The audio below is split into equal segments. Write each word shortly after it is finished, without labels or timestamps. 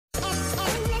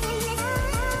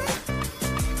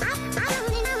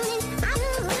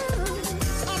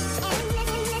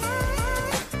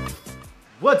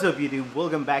What's up YouTube?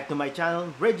 Welcome back to my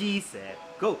channel, Reggie Set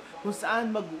Go, kung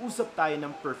saan mag-uusap tayo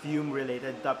ng perfume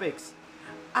related topics.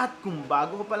 At kung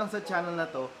bago ka pa lang sa channel na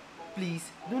to, please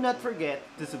do not forget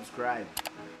to subscribe.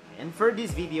 And for this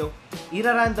video,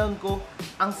 ira-rundown ko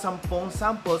ang 10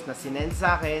 samples na sinend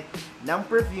sa akin ng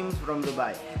perfumes from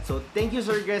Dubai. So thank you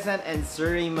Sir Gresan and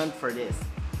Sir Raymond for this.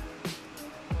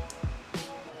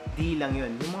 Di lang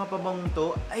yun, yung mga pabangong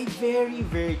to ay very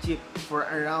cheap for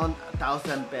around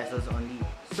 1,000 pesos only.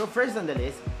 So first on the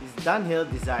list is Dunhill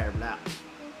Desire Black.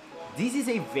 This is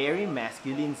a very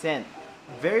masculine scent,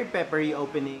 very peppery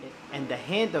opening, and the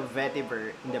hint of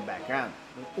vetiver in the background.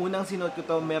 Nung unang sinuot ko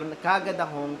to, meron kagad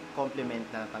akong compliment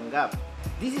na natanggap.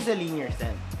 This is a linear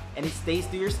scent, and it stays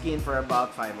to your skin for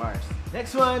about 5 hours.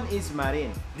 Next one is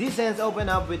Marine. These scents open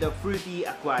up with a fruity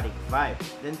aquatic vibe,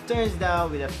 then turns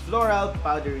down with a floral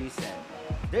powdery scent.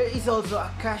 There is also a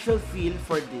casual feel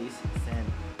for this scent.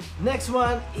 Next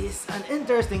one is an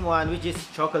interesting one, which is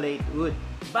Chocolate Oud.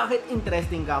 Bakit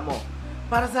interesting ka mo?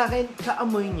 Para sa akin,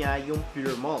 kaamoy niya yung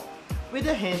pure malt with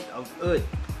a hint of oud.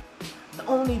 The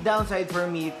only downside for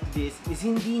me to this is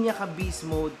hindi niya ka-beast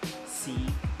mode C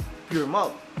pure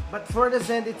malt. But for the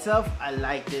scent itself, I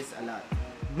like this a lot.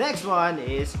 Next one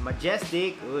is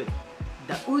Majestic Oud.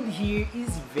 The oud here is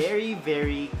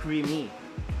very creamy.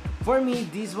 For me,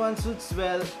 this one suits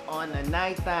well on a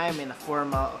nighttime and a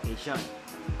formal occasion.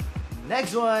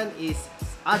 Next one is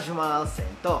Ajmal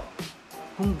Sento.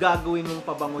 Kung gagawin mong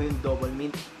pabango yung double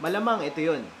mint, malamang ito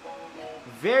yun.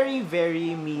 Very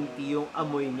minty yung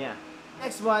amoy niya.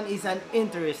 Next one is an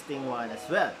interesting one as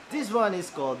well. This one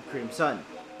is called Crimson.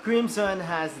 Crimson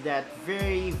has that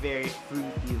very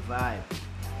fruity vibe.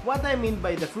 What I mean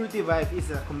by the fruity vibe is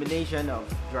a combination of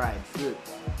dried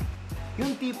fruits.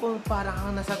 Yung tipong parang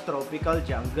kang nasa tropical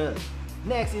jungle.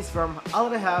 Next is from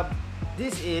Al Rehab.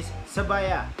 This is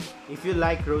Sabaya. If you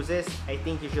like roses, I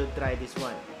think you should try this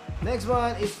one. Next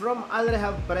one is from Al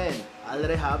Rehab Pren, Al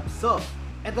Rehab Soft.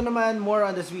 Ito naman more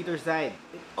on the sweeter side.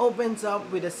 It opens up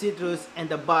with a citrus and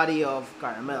the body of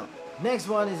caramel. Next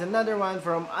one is another one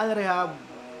from Al Rehab.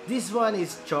 This one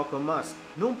is Choco Musk.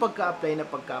 Nung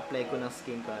pagka-apply ko ng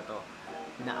skin ko na to,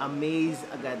 na-amaze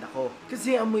agad ako.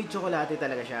 Kasi amoy tsokolate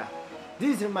talaga siya.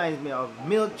 This reminds me of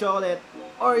milk chocolate,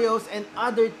 Oreos, and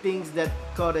other things that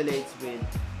correlates with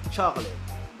chocolate.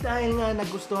 Dahil nga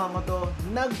nagustuhan ko to,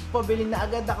 nagpabili na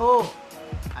agad ako.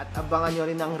 At abangan nyo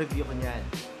rin ang review ko niyan.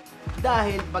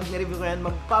 Dahil pag na-review ko yan,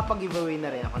 magpapag-giveaway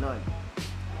na rin ako nun.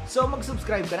 So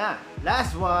mag-subscribe ka na.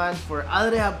 Last one for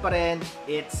Al Rehab pa rin,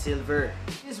 it's Silver.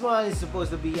 This one is supposed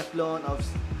to be a clone of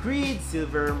Creed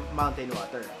Silver Mountain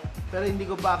Water. Pero hindi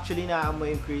ko pa actually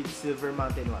naamoy yung Creed Silver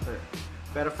Mountain Water.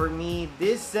 Pero for me,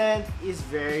 this scent is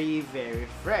very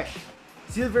fresh.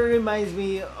 Silver reminds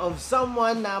me of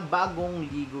someone na bagong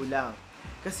ligo lang.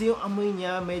 Kasi yung amoy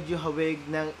niya medyo hawig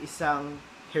ng isang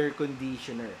hair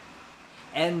conditioner.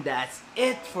 And that's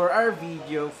it for our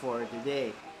video for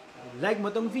today. Like mo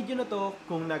tong video na to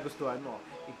kung nagustuhan mo.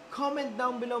 I-comment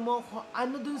down below mo kung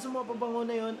ano dun sa mga pabango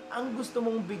na yun ang gusto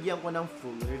mong bigyan ko ng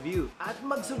full review. At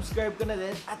mag-subscribe ka na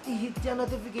din at i-hit yung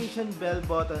notification bell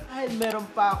button dahil meron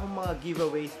pa akong mga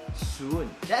giveaways soon.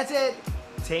 That's it!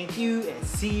 Thank you and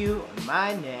see you on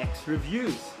my next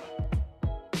reviews.